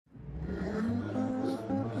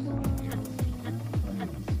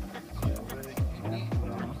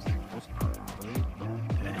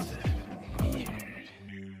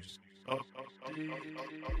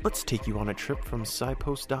Let's take you on a trip from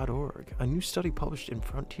SciPost.org. A new study published in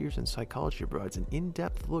Frontiers in Psychology provides an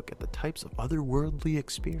in-depth look at the types of otherworldly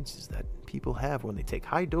experiences that people have when they take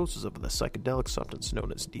high doses of the psychedelic substance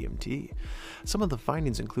known as DMT. Some of the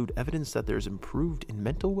findings include evidence that there is improved in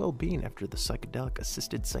mental well-being after the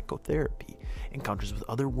psychedelic-assisted psychotherapy. Encounters with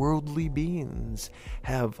otherworldly beings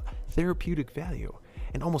have therapeutic value,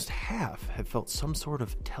 and almost half have felt some sort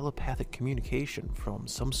of telepathic communication from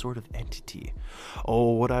some sort of entity.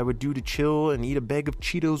 Oh, what I would do to chill and eat a bag of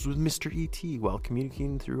Cheetos with Mr. E.T. while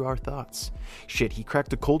communicating through our thoughts. Shit, he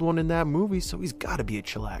cracked a cold one in that movie, so he's gotta be a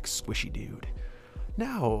chillax, squishy dude.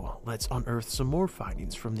 Now, let's unearth some more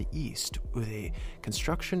findings from the East with a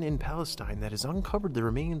construction in Palestine that has uncovered the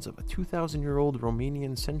remains of a 2,000-year-old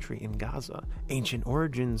Romanian sentry in Gaza.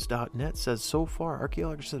 AncientOrigins.net says so far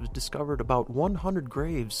archaeologists have discovered about 100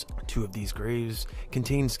 graves. 2 of these graves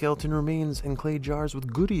contain skeleton remains and clay jars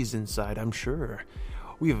with goodies inside, I'm sure.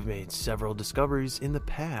 We have made several discoveries in the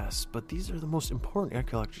past, but these are the most important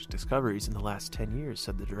archaeological discoveries in the last 10 years,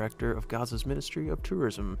 said the director of Gaza's Ministry of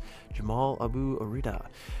Tourism, Jamal Abu Arida,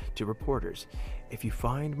 to reporters. If you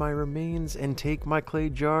find my remains and take my clay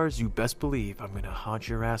jars, you best believe I'm gonna haunt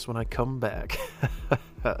your ass when I come back.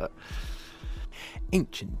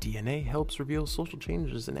 Ancient DNA helps reveal social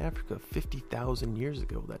changes in Africa 50,000 years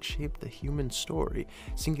ago that shaped the human story,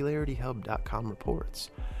 SingularityHub.com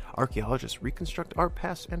reports. Archaeologists reconstruct our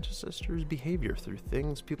past ancestors' behavior through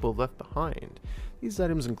things people left behind. These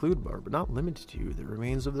items include, but not limited to, the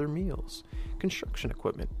remains of their meals, construction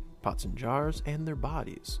equipment, pots and jars, and their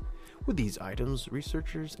bodies. With these items,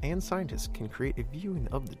 researchers and scientists can create a viewing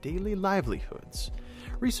of the daily livelihoods.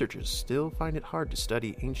 Researchers still find it hard to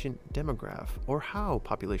study ancient demography or how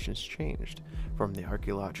populations changed from the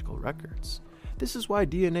archaeological records. This is why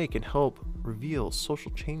DNA can help reveal social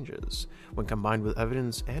changes. When combined with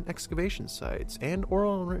evidence and excavation sites and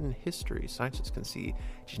oral and written history, scientists can see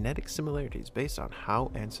genetic similarities based on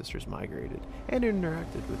how ancestors migrated and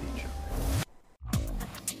interacted with each other.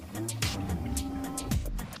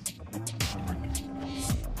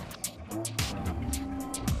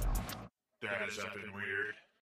 That is up in